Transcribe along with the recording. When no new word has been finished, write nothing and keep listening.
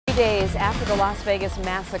Days after the Las Vegas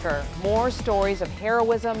massacre, more stories of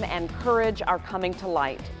heroism and courage are coming to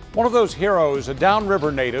light. One of those heroes, a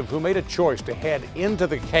downriver native who made a choice to head into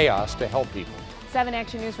the chaos to help people. 7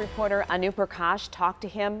 Action News reporter Anu Prakash talked to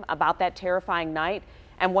him about that terrifying night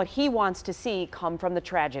and what he wants to see come from the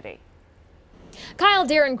tragedy. Kyle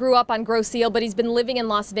Darren grew up on Grosse Ile, but he's been living in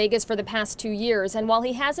Las Vegas for the past 2 years. And while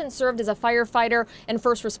he hasn't served as a firefighter and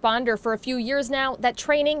first responder for a few years now, that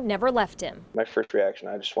training never left him. My first reaction,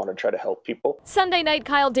 I just wanted to try to help people. Sunday night,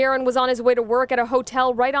 Kyle Darren was on his way to work at a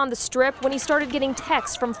hotel right on the Strip when he started getting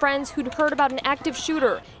texts from friends who'd heard about an active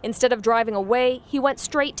shooter. Instead of driving away, he went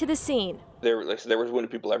straight to the scene. There was wounded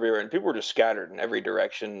people everywhere, and people were just scattered in every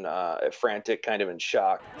direction, frantic, kind of in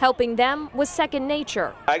shock. Helping them was second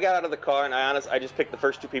nature. I got out of the car, and I just picked the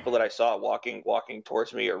first 2 people that I saw walking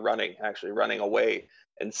towards me, or running away,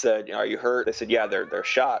 and said, "Are you hurt?" They said, "Yeah, they're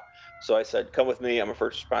shot." So I said, "Come with me. I'm a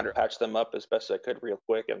first responder." Patched them up as best I could, real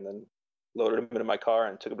quick, and then loaded them into my car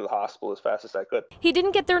and took them to the hospital as fast as I could. He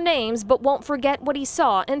didn't get their names, but won't forget what he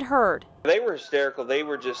saw and heard. They were hysterical. They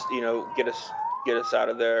were just, get us out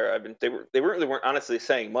of there. They really weren't honestly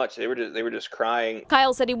saying much. They were just crying.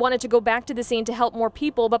 Kyle said he wanted to go back to the scene to help more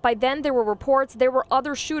people, but by then there were reports there were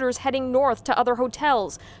other shooters heading north to other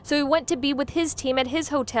hotels. So he went to be with his team at his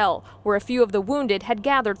hotel, where a few of the wounded had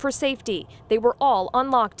gathered for safety. They were all on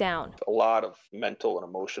lockdown. A lot of mental and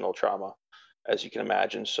emotional trauma, as you can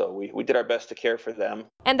imagine, so we did our best to care for them.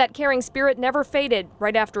 And that caring spirit never faded.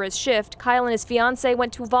 Right after his shift, Kyle and his fiancée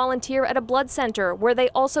went to volunteer at a blood center where they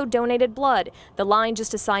also donated blood. The line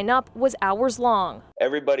just to sign up was hours long.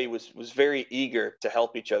 Everybody was very eager to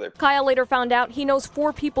help each other. Kyle later found out he knows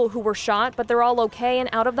 4 people who were shot, but they're all okay and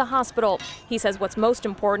out of the hospital. He says what's most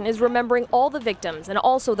important is remembering all the victims and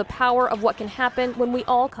also the power of what can happen when we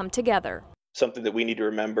all come together. Something that we need to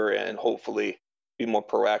remember and hopefully be more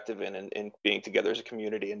proactive in being together as a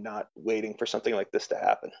community and not waiting for something like this to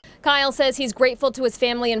happen. Kyle says he's grateful to his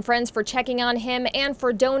family and friends for checking on him and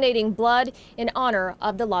for donating blood in honor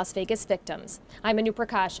of the Las Vegas victims. I'm Anu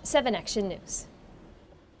Prakash, 7 Action News.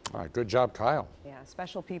 All right, good job, Kyle. Yeah,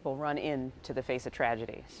 special people run into the face of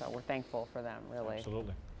tragedy, so we're thankful for them, really.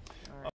 Absolutely.